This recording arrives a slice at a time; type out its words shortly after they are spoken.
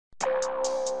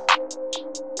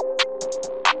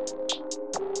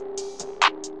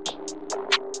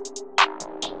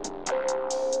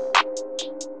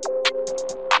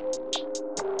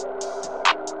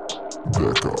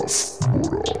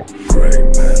DcfBra. Gray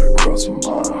matter across my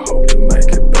mind, hope to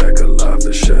make it back alive.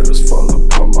 The shadows fall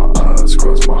upon my eyes,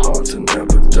 cross my heart to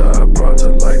never die. Brought to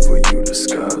life for you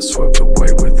disguise, swept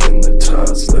away within the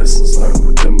tides. Lessons learned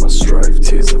within my strife,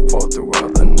 tears that fall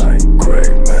throughout the night. Gray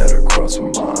matter across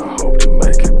my mind, hope to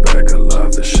make it back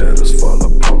alive. The shadows fall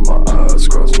upon my eyes,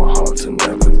 cross my heart to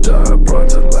never die. Brought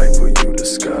to life for you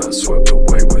disguise, swept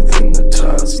away within the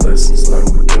tides. Lessons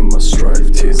learned within my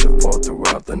strife, tears that fall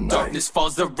throughout the night. Darkness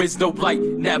falls, there is no light.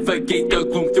 Navigate the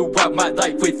gloom throughout my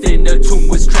life. Within a tomb,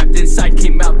 was trapped inside.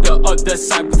 Came out the other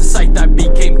side with the sight. I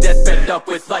became death, fed up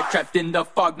with life. Trapped in the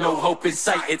fog, no hope in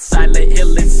sight. It's Silent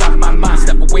Hill inside my mind.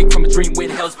 Step awake from a dream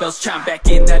with hell's bells chime. Back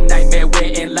in the nightmare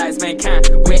wherein lies mankind,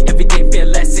 where every day feel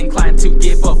less inclined to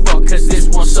give a fuck. Cause this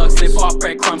one sucks. Live off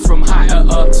breadcrumbs from higher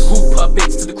ups. Who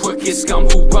puppets to the crooked scum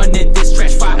who run in this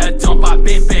trash fire dump. I've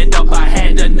been fed up, I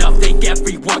had enough. Think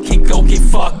everyone can go get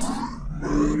fucked.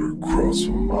 Cross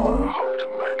my mind, hope to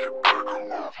make it back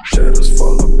alive. Shadows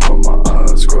fall upon my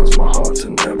eyes, cross my heart to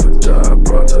never die.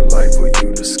 Brought to life for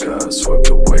you disguise, swept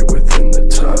away within the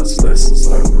tides. Lessons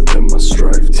learned within my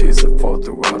strife, tears that fall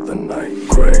throughout the night.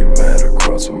 Gray matter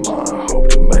cross my mind, hope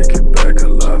to make it back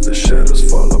alive. The shadows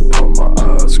fall upon my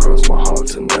eyes, cross my heart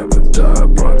to never die.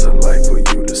 Brought to life for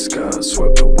you disguise,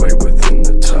 swept away within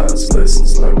the tides.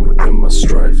 Lessons learned within my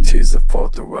strife, tears that fall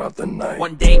throughout the night.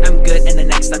 One day I'm good and the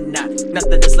next I'm not.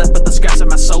 Nothing is left but the scraps of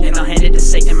my soul, and I'll hand it to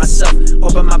Satan myself.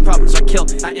 Hoping my problems are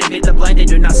killed. I envy the blind, they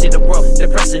do not see the world.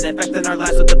 Depressing, affecting our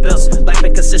lives with the bills. Life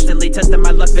been consistently testing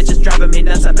my luck, bitches driving me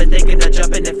nuts. I've been thinking of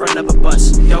jumping in front of a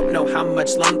bus. Don't know how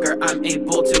much longer I'm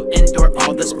able to endure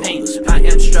all this pain. I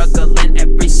am struggling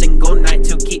every single night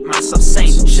to keep myself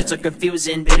sane. Shits are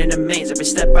confusing, bit in a maze. Every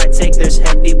step I take, there's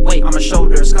heavy weight on my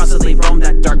shoulders. Constantly roam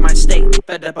that dark mind state.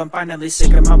 Fed up, I'm finally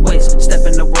sick of my ways. Step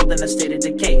in the world in a state of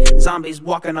decay. Zombies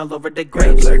walking all over the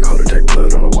graves. Black holder, take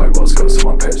blood on the white walls, goes to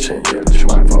my pet chain. Yeah, this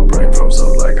might fall, brain froze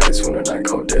up like ice when the night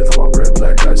cold death on my breath.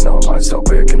 Black eyes, now I might stop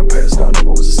back in the past. Now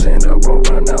never was a stand up, roll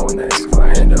right now and ask if I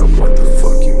hand up. What the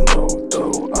fuck you know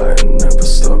though? I ain't never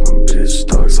stopping, bitch.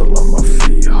 Dogs all on my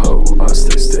feet, ho. I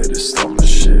stay steady, stop my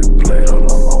shit. Blade all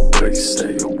on my waist,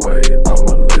 stay away.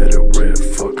 I'ma let it rip,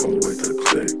 fucking with the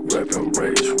click. Rapping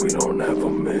rage, we don't ever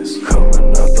miss.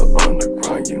 Coming out the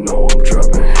underground, you know I'm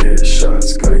dropping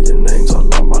headshots. Got your names all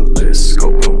on my list,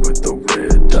 scoping with the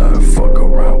red dot. Fuck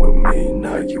around with me,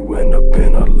 now you end up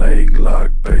in a leg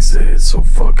lock. Base it hit so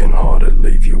fucking hard to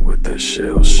leave you with that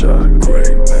shell shock.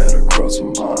 Gray matter across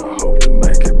my mind, hope to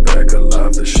make it back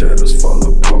alive. The shadows fall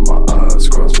upon my eyes,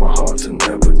 cross my heart to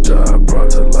never die.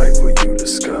 Brought to life for you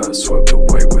disguise, swept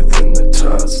away within the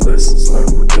tides. Lessons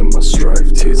learned within my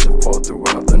strife, tears that fall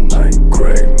throughout the night.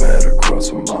 Gray matter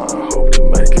across my mind, hope to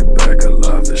make it back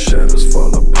alive. The shadows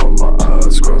fall upon my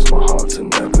eyes, cross my heart to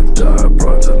never die.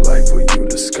 Brought to life for you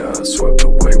disguise, swept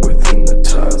away within the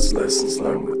tides. Lessons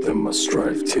learned within my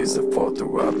strife, tears that fall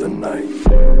throughout the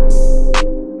night.